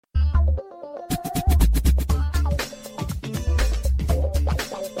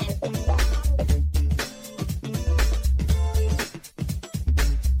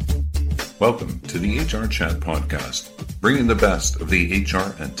Welcome to the HR Chat podcast, bringing the best of the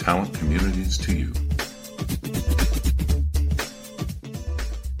HR and talent communities to you.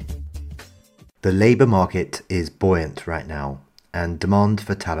 The labour market is buoyant right now, and demand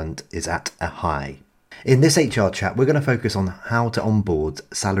for talent is at a high. In this HR Chat, we're going to focus on how to onboard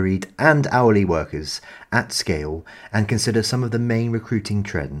salaried and hourly workers at scale and consider some of the main recruiting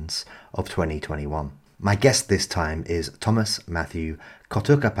trends of 2021. My guest this time is Thomas Matthew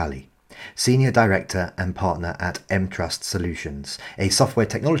Kotukapalli, Senior Director and Partner at Mtrust Solutions, a software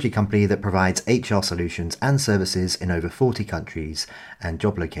technology company that provides HR solutions and services in over 40 countries and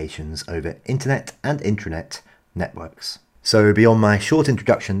job locations over internet and intranet networks. So beyond my short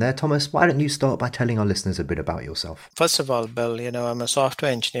introduction there, Thomas, why don't you start by telling our listeners a bit about yourself? First of all, Bill, I'm a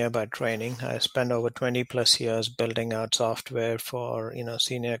software engineer by training. I spent over 20 plus years building out software for,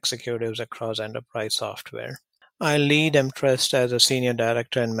 senior executives across enterprise software. I lead Mtrust as a senior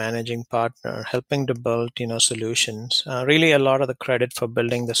director and managing partner, helping to build, solutions. Really, a lot of the credit for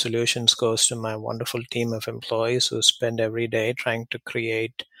building the solutions goes to my wonderful team of employees who spend every day trying to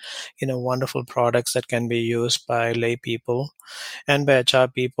create, wonderful products that can be used by lay people and by HR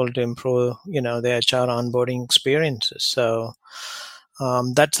people to improve, their HR onboarding experiences. So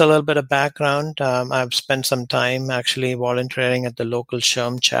that's a little bit of background. I've spent some time actually volunteering at the local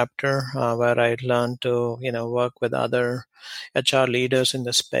SHRM chapter where I learned to, work with other HR leaders in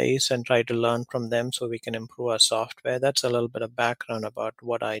the space and try to learn from them so we can improve our software. That's a little bit of background about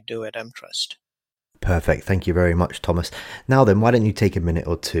what I do at Mtrust. Perfect. Thank you very much, Thomas. Now then, why don't you take a minute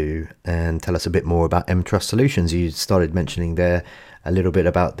or two and tell us a bit more about Mtrust Solutions? You started mentioning there a little bit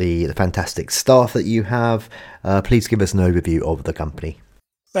about the fantastic staff that you have. Please give us an overview of the company.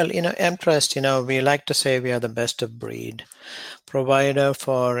 Well, Mtrust, we like to say we are the best of breed provider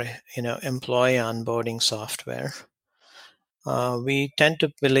for, employee onboarding software. We tend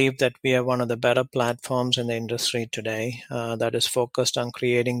to believe that we are one of the better platforms in the industry today that is focused on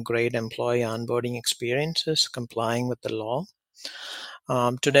creating great employee onboarding experiences, complying with the law.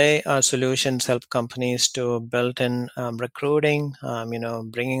 Today, our solutions help companies to build in recruiting,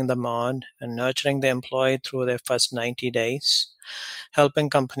 bringing them on and nurturing the employee through their first 90 days,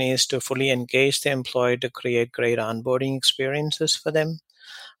 helping companies to fully engage the employee to create great onboarding experiences for them.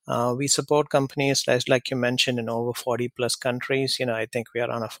 We support companies, like you mentioned, in over 40 plus countries. I think we are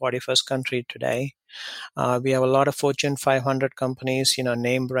on our 41st country today. We have a lot of Fortune 500 companies,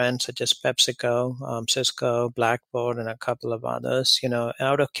 name brands such as PepsiCo, Cisco, Blackboard, and a couple of others.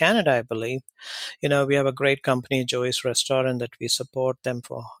 Out of Canada, I believe, we have a great company, Joey's Restaurant, that we support them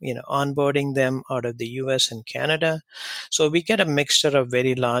for, onboarding them out of the US and Canada. So we get a mixture of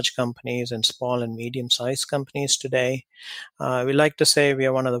very large companies and small and medium-sized companies today. We like to say we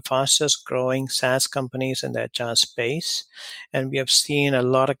are one of the fastest growing SaaS companies in the HR space, and we have seen a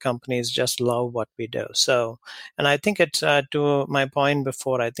lot of companies just love what we do. So, and I think it's to my point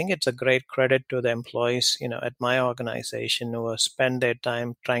before, I think it's a great credit to the employees, at my organization who spend their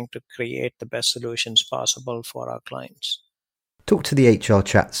time trying to create the best solutions possible for our clients. Talk to the HR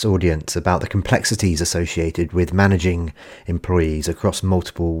Chats audience about the complexities associated with managing employees across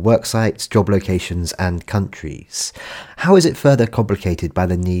multiple work sites, job locations, and countries. How is it further complicated by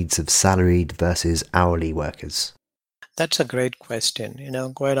the needs of salaried versus hourly workers? That's a great question.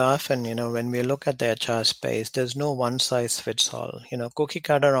 Quite often, when we look at the HR space, there's no one size fits all. Cookie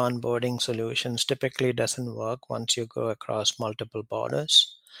cutter onboarding solutions typically doesn't work once you go across multiple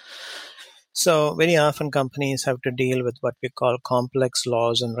borders. So very often companies have to deal with what we call complex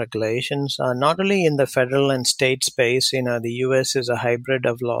laws and regulations, not only in the federal and state space. The US is a hybrid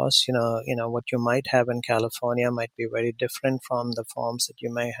of laws. What you might have in California might be very different from the forms that you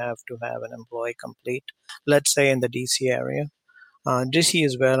may have to have an employee complete, let's say in the DC area. DC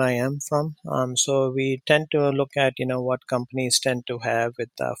is where I am from. So we tend to look at, what companies tend to have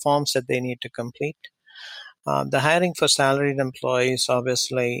with forms that they need to complete. The hiring for salaried employees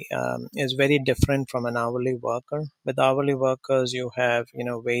obviously is very different from an hourly worker. With hourly workers, you have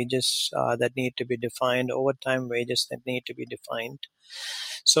wages that need to be defined, overtime wages that need to be defined.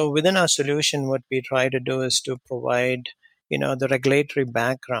 So within our solution, what we try to do is to provide the regulatory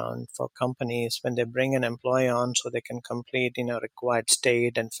background for companies when they bring an employee on so they can complete, required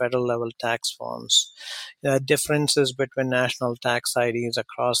state and federal level tax forms. There are differences between national tax IDs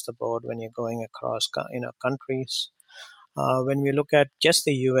across the board when you're going across, countries. When we look at just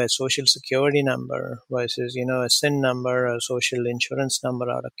the US social security number versus, a SIN number, a social insurance number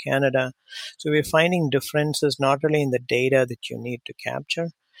out of Canada. So we're finding differences not only in the data that you need to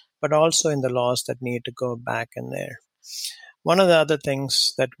capture, but also in the laws that need to go back in there. One of the other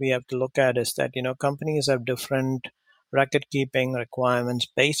things that we have to look at is that, companies have different record keeping requirements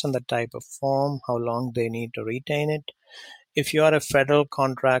based on the type of form, how long they need to retain it. If you are a federal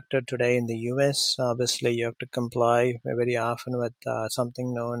contractor today in the US, obviously you have to comply very often with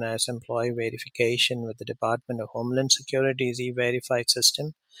something known as employee verification with the Department of Homeland Security's E-Verify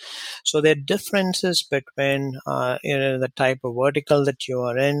system. So there are differences between the type of vertical that you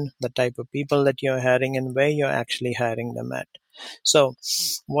are in, the type of people that you're hiring, and where you're actually hiring them at. So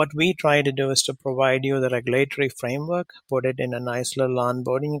what we try to do is to provide you the regulatory framework, put it in a nice little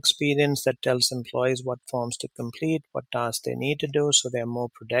onboarding experience that tells employees what forms to complete, what tasks they need to do so they're more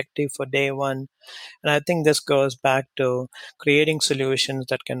productive for day one. And I think this goes back to creating solutions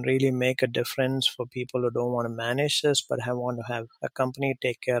that can really make a difference for people who don't want to manage this, but want to have a company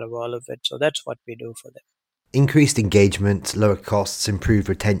take care of all of it. So that's what we do for them. Increased engagement, lower costs, improved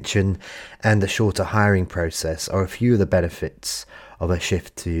retention, and a shorter hiring process are a few of the benefits of a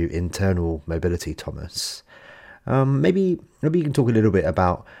shift to internal mobility, Thomas. Maybe you can talk a little bit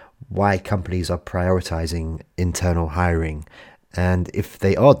about why companies are prioritizing internal hiring, and if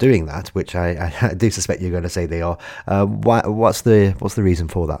they are doing that, which I do suspect you're going to say they are, what's the reason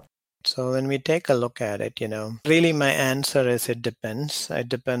for that? So when we take a look at it, really my answer is it depends. It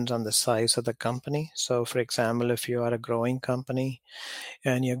depends on the size of the company. So for example, if you are a growing company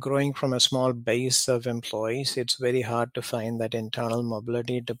and you're growing from a small base of employees, it's very hard to find that internal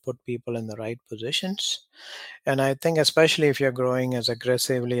mobility to put people in the right positions. And I think especially if you're growing as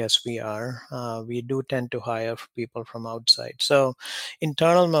aggressively as we are, we do tend to hire people from outside. So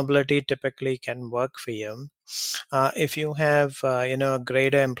internal mobility typically can work for you. If you have a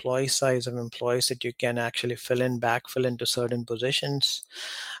greater employee size of employees that you can actually backfill into certain positions.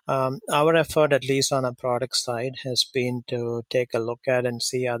 Our effort, at least on a product side, has been to take a look at and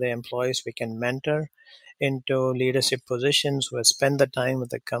see other employees we can mentor into leadership positions who spend the time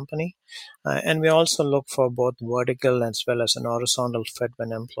with the company. And we also look for both vertical as well as an horizontal fit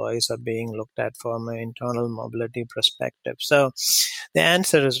when employees are being looked at from an internal mobility perspective. So the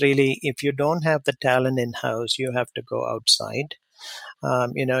answer is really, if you don't have the talent in-house, you have to go outside.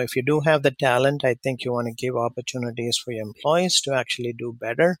 If you do have the talent, I think you want to give opportunities for your employees to actually do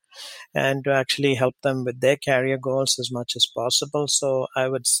better and to actually help them with their career goals as much as possible. So I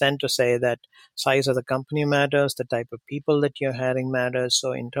would tend to say that size of the company matters, the type of people that you're hiring matters.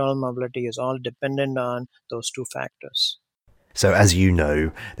 So internal mobility is all dependent on those two factors. So as you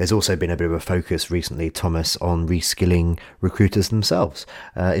know, there's also been a bit of a focus recently, Thomas, on reskilling recruiters themselves.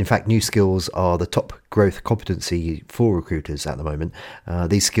 In fact, new skills are the top growth competency for recruiters at the moment.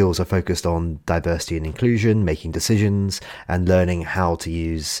 These skills are focused on diversity and inclusion, making decisions, and learning how to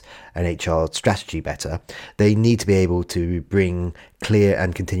use an HR strategy better. They need to be able to bring clear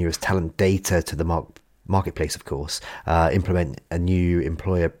and continuous talent data to the marketplace, of course, implement a new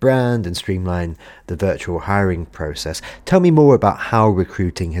employer brand and streamline the virtual hiring process. Tell me more about how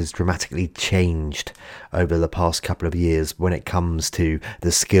recruiting has dramatically changed over the past couple of years when it comes to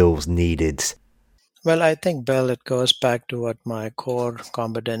the skills needed. Well, I think, Bill, it goes back to what my core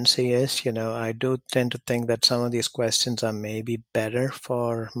competency is. I do tend to think that some of these questions are maybe better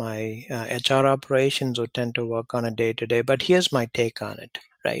for my HR operations who tend to work on a day-to-day. But here's my take on it,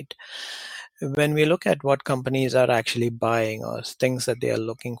 right? When we look at what companies are actually buying or things that they are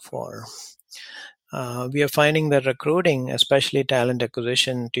looking for, we are finding that recruiting, especially talent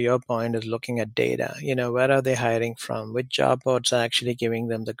acquisition, to your point, is looking at data. Where are they hiring from? Which job boards are actually giving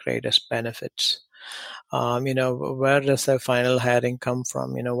them the greatest benefits? Where does their final hiring come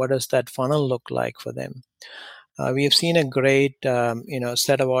from? What does that funnel look like for them? We have seen a great,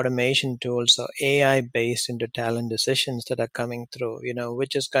 set of automation tools, so AI based into talent decisions that are coming through,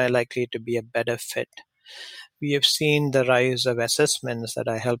 which is kind of likely to be a better fit. We have seen the rise of assessments that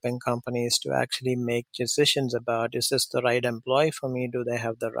are helping companies to actually make decisions about, is this the right employee for me? Do they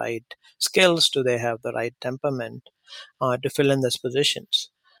have the right skills? Do they have the right temperament to fill in these positions?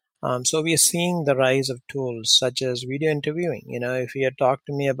 So we are seeing the rise of tools such as video interviewing. If you had talked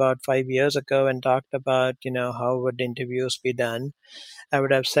to me about 5 years ago and talked about, how would interviews be done, I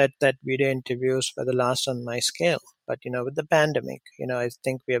would have said that video interviews were the last on my scale. But, with the pandemic, I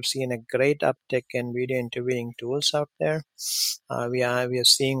think we have seen a great uptick in video interviewing tools out there. We are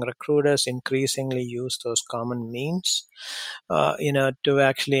seeing recruiters increasingly use those common means, to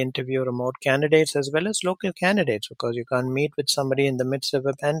actually interview remote candidates as well as local candidates, because you can't meet with somebody in the midst of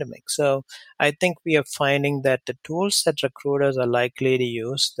a pandemic. So I think we are finding that the tools that recruiters are likely to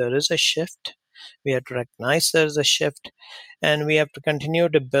use, there is a shift. We have to recognize there's a shift, and we have to continue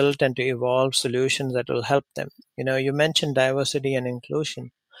to build and to evolve solutions that will help them. You mentioned diversity and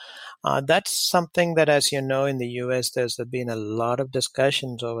inclusion. That's something that, as you know, in the US, there's been a lot of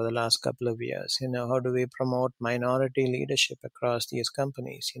discussions over the last couple of years. How do we promote minority leadership across these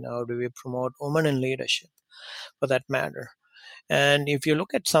companies? How do we promote women in leadership, for that matter? And if you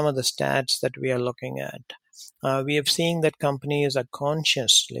look at some of the stats that we are looking at, we have seen that companies are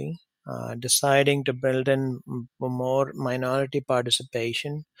consciously deciding to build in more minority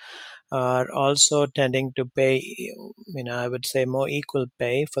participation, are also tending to pay, I would say, more equal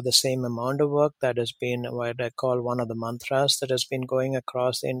pay for the same amount of work. That has been what I call one of the mantras that has been going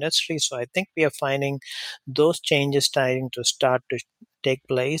across the industry. So I think we are finding those changes starting to start to take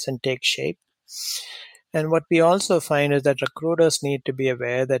place and take shape. And what we also find is that recruiters need to be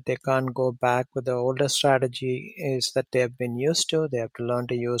aware that they can't go back with the older strategy is that they have been used to. They have to learn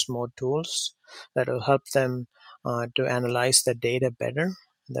to use more tools that will help them to analyze the data better,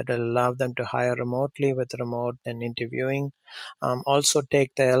 that will allow them to hire remotely with remote and interviewing. Also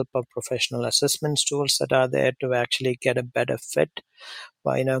take the help of professional assessments tools that are there to actually get a better fit.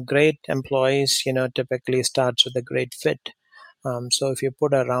 But, great employees, typically starts with a great fit. So if you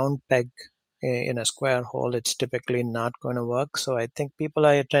put a round peg in a square hole, it's typically not going to work. So I think people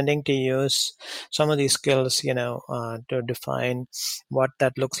are tending to use some of these skills, to define what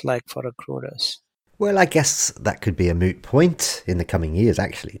that looks like for recruiters. Well, I guess that could be a moot point in the coming years,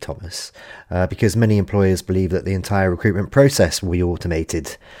 actually, Thomas, because many employers believe that the entire recruitment process will be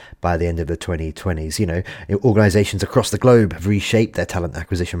automated by the end of the 2020s. Organizations across the globe have reshaped their talent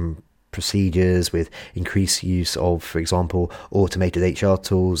acquisition procedures with increased use of, for example, automated HR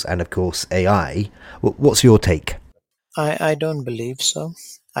tools and, of course, AI. What's your take? I don't believe so.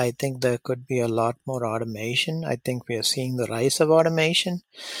 I think there could be a lot more automation. I think we are seeing the rise of automation.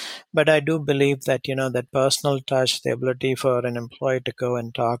 But I do believe that, that personal touch, the ability for an employee to go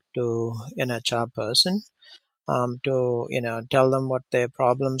and talk to an HR person, to tell them what their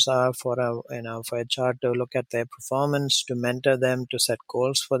problems are, for HR to look at their performance, to mentor them, to set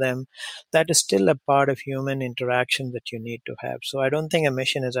goals for them. That is still a part of human interaction that you need to have. So I don't think a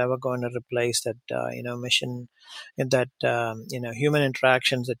mission is ever going to replace that mission in that human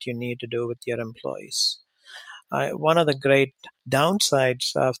interactions that you need to do with your employees. One of the great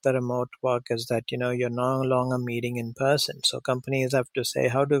downsides of the remote work is that you're no longer meeting in person. So companies have to say,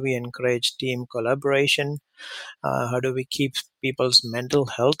 how do we encourage team collaboration? How do we keep people's mental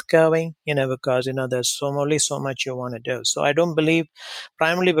health going? Because there's only so much you want to do. So I don't believe,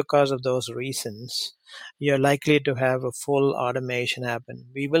 primarily because of those reasons, you're likely to have a full automation happen.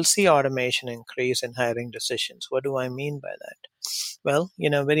 We will see automation increase in hiring decisions. What do I mean by that? Well,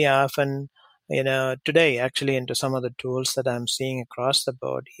 very often, today, actually, into some of the tools that I'm seeing across the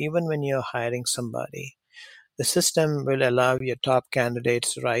board, even when you're hiring somebody, the system will allow your top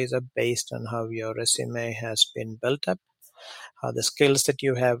candidates to rise up based on how your resume has been built up, how the skills that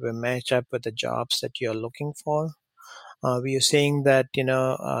you have will match up with the jobs that you're looking for. We are seeing that,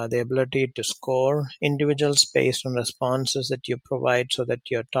 the ability to score individuals based on responses that you provide so that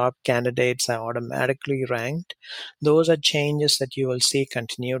your top candidates are automatically ranked. Those are changes that you will see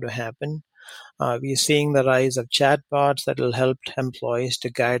continue to happen. We're seeing the rise of chatbots that will help employees to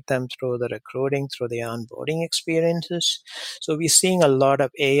guide them through the recruiting, through the onboarding experiences. So we're seeing a lot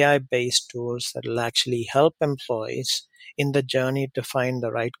of AI-based tools that will actually help employees in the journey to find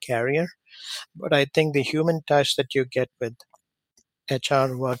the right career. But I think the human touch that you get with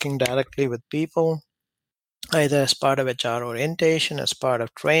HR working directly with people, either as part of HR orientation, as part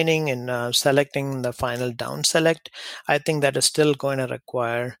of training, and selecting the final down select, I think that is still going to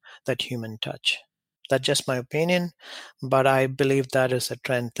require that human touch. That's just my opinion, but I believe that is a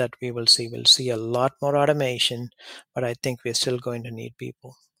trend that we will see. We'll see a lot more automation, but I think we're still going to need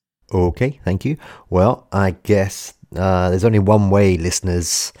people. Okay, thank you. Well, I guess there's only one way,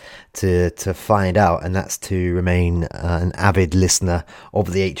 listeners, to find out, and that's to remain an avid listener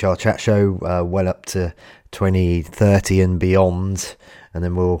of the HR Chat Show well up to 2030 and beyond, and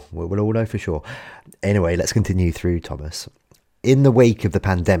then we'll all know for sure. Anyway, let's continue through, Thomas. In the wake of the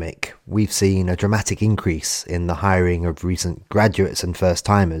pandemic, we've seen a dramatic increase in the hiring of recent graduates and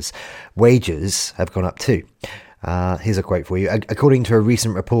first-timers. Wages have gone up too. Here's a quote for you. According to a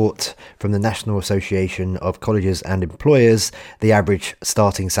recent report from the National Association of Colleges and Employers, the average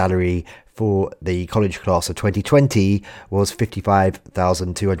starting salary for the college class of 2020 was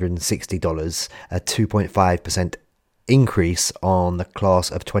 $55,260, a 2.5% increase on the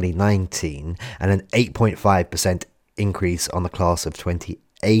class of 2019 and an 8.5% increase on the class of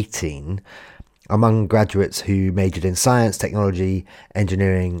 2018. Among graduates who majored in science, technology,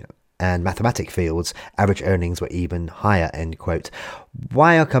 engineering, and mathematic fields, average earnings were even higher, end quote.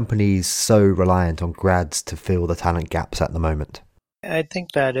 Why are companies so reliant on grads to fill the talent gaps at the moment? I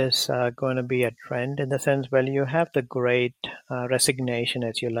think that is going to be a trend in the sense, well, you have the great resignation,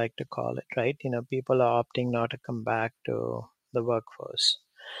 as you like to call it, right? People are opting not to come back to the workforce.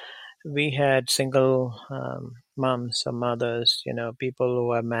 We had single moms or mothers, people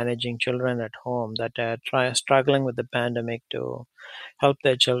who are managing children at home that are struggling with the pandemic to help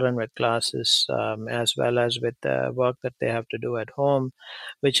their children with classes, as well as with the work that they have to do at home,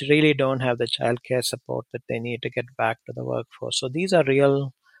 which really don't have the childcare support that they need to get back to the workforce. So these are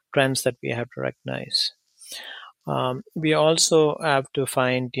real trends that we have to recognize. We also have to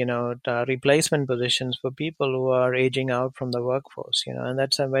find, the replacement positions for people who are aging out from the workforce, and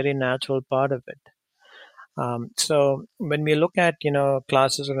that's a very natural part of it. So when we look at,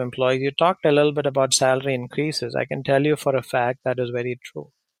 classes of employees, you talked a little bit about salary increases. I can tell you for a fact that is very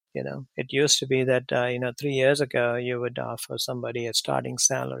true. It used to be that, 3 years ago, you would offer somebody a starting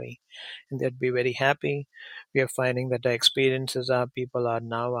salary and they'd be very happy. We are finding that the experiences are people are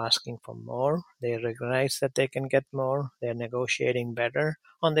now asking for more. They recognize that they can get more. They're negotiating better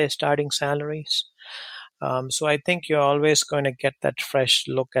on their starting salaries. So I think you're always going to get that fresh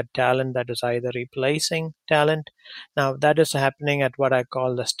look at talent that is either replacing talent. Now, that is happening at what I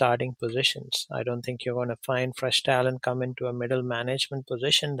call the starting positions. I don't think you're going to find fresh talent come into a middle management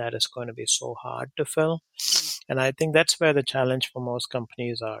position. That is going to be so hard to fill. And I think that's where the challenge for most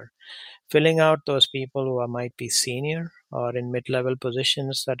companies are. Filling out those people who might be senior or in mid-level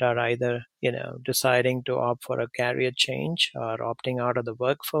positions that are either, deciding to opt for a career change or opting out of the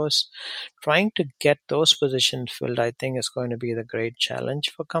workforce. Trying to get those positions filled, I think, is going to be the great challenge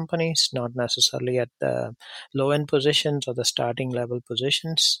for companies, not necessarily at the low-end positions or the starting level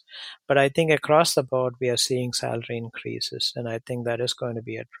positions. But I think across the board, we are seeing salary increases, and I think that is going to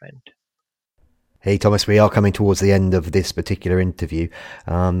be a trend. Hey, Thomas, we are coming towards the end of this particular interview.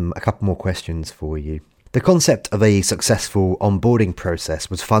 A couple more questions for you. The concept of a successful onboarding process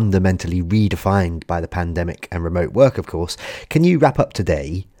was fundamentally redefined by the pandemic and remote work, of course. Can you wrap up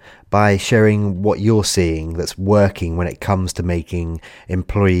today by sharing what you're seeing that's working when it comes to making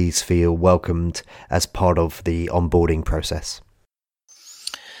employees feel welcomed as part of the onboarding process?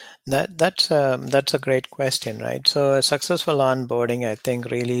 That's a great question, right? So a successful onboarding, I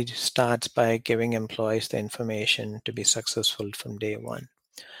think, really starts by giving employees the information to be successful from day one.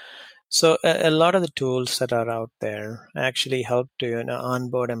 So a lot of the tools that are out there actually help to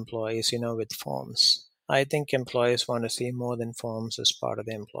onboard employees, with forms. I think employees want to see more than forms as part of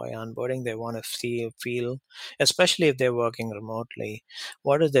the employee onboarding. They want to feel, especially if they're working remotely,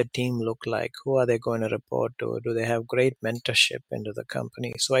 what does their team look like? Who are they going to report to? Do they have great mentorship into the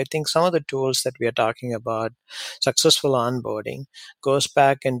company? So I think some of the tools that we are talking about, successful onboarding, goes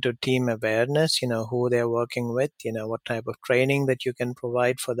back into team awareness, who they're working with, what type of training that you can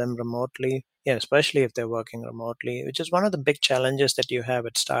provide for them remotely. Yeah, especially if they're working remotely, which is one of the big challenges that you have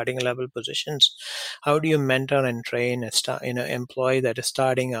at starting level positions. How do you mentor and train a employee that is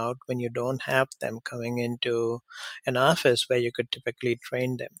starting out when you don't have them coming into an office where you could typically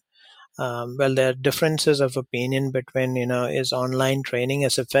train them? Well, there are differences of opinion between, is online training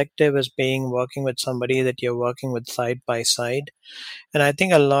as effective as working with somebody that you're working with side by side? And I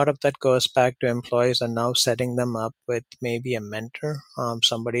think a lot of that goes back to employees are now setting them up with maybe a mentor,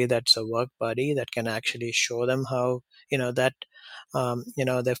 somebody that's a work buddy that can actually show them how,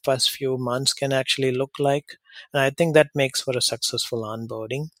 their first few months can actually look like. And I think that makes for a successful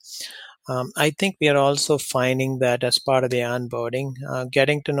onboarding. I think we are also finding that as part of the onboarding,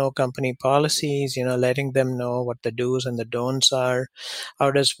 getting to know company policies, letting them know what the do's and the don'ts are.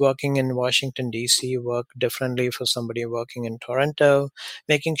 How does working in Washington, D.C. work differently for somebody working in Toronto?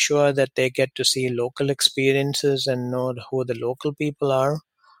 Making sure that they get to see local experiences and know who the local people are.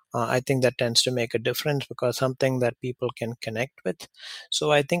 I think that tends to make a difference because something that people can connect with. So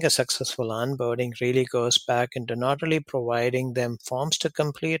I think a successful onboarding really goes back into not only providing them forms to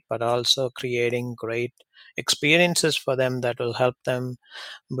complete, but also creating great experiences for them that will help them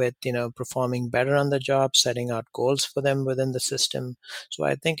with, performing better on the job, setting out goals for them within the system. So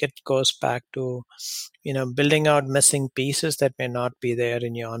I think it goes back to, building out missing pieces that may not be there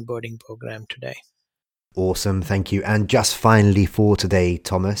in your onboarding program today. Awesome, thank you. And just finally for today,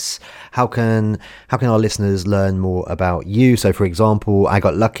 Thomas, how can our listeners learn more about you? So for example, I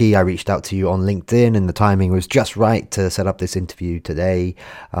got lucky, I reached out to you on LinkedIn and the timing was just right to set up this interview today.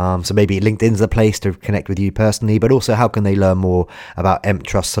 So maybe LinkedIn's the place to connect with you personally, but also how can they learn more about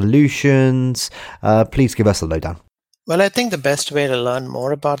EmpTrust Solutions? Please give us a lowdown. Well, I think the best way to learn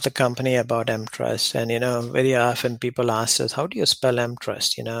more about the company, about Mtrust, and very often people ask us, how do you spell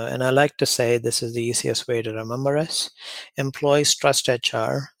Mtrust? And I like to say this is the easiest way to remember us. Employees trust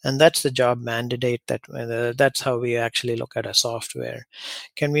HR, and that's the job mandate. That's how we actually look at a software.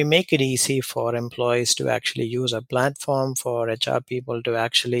 Can we make it easy for employees to actually use a platform for HR people to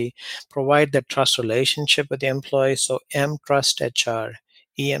actually provide that trust relationship with the employees? So Mtrust HR,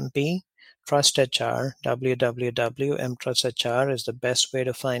 EMP. Trust HR, www.mtrusthr is the best way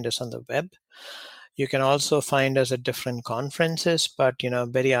to find us on the web. You can also find us at different conferences, but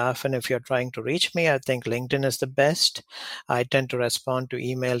very often if you're trying to reach me, I think LinkedIn is the best. I tend to respond to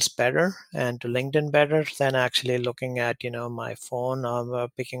emails better and to LinkedIn better than actually looking at my phone or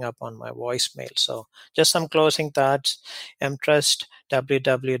picking up on my voicemail. So just some closing thoughts. Mtrust,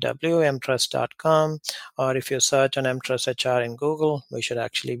 www.mtrust.com, or if you search on Mtrust HR in Google, we should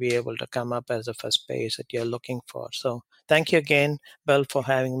actually be able to come up as the first page that you're looking for. So thank you again, Bill, for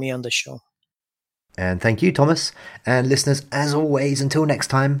having me on the show. And thank you, Thomas. And listeners, as always, until next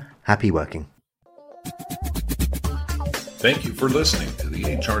time, happy working. Thank you for listening to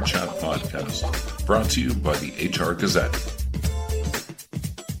the HR Chat Podcast, brought to you by the HR Gazette.